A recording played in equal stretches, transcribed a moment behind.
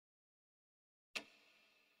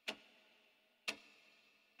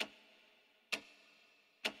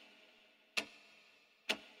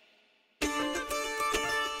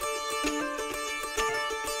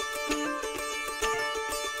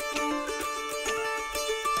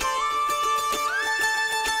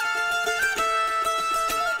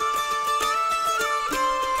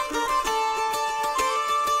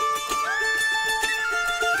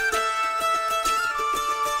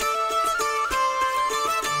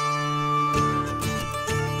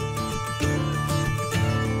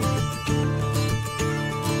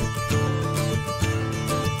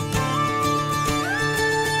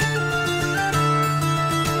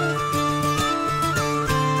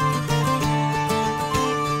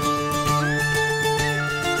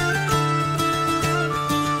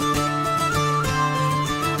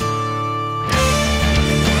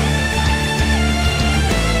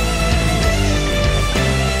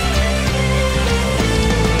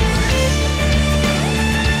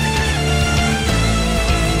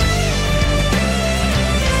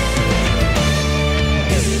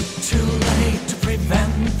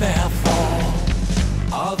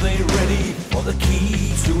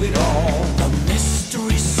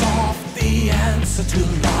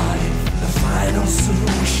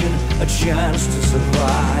nation a chance to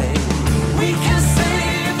survive. We can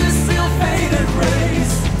save this ill-fated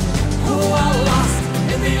race who are lost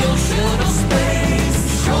in the ocean of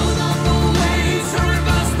space. Show them the way to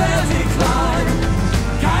reverse their decline.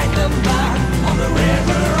 Guide them back on the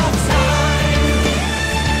river of time.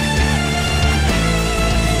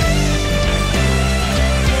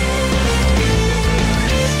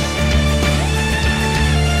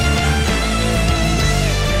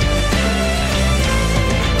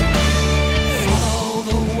 Follow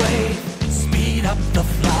the wave, speed up the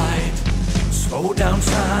flight. Slow down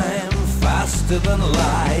time, faster than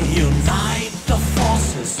light. Unite the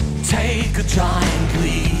forces, take a giant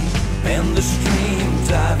leap. Bend the stream,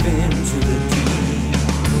 dive into the deep.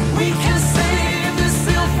 We can save this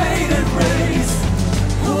ill-fated race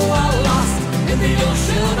who are lost in the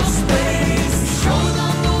ocean of space. Show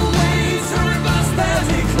them the way to reverse their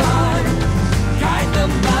decline. Guide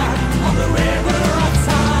them back on the river of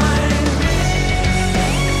time.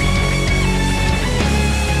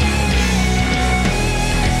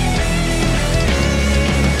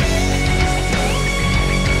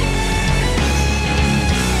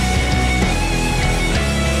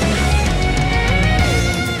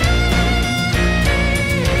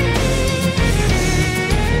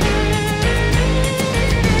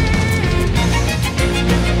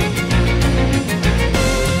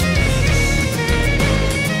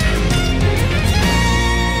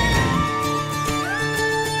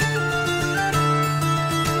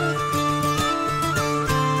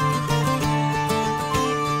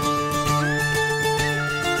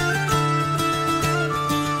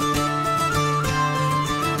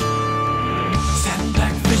 Send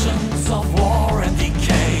back visions of war and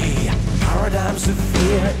decay. Paradigms of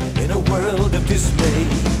fear in a world of dismay.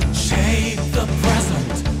 Shape the present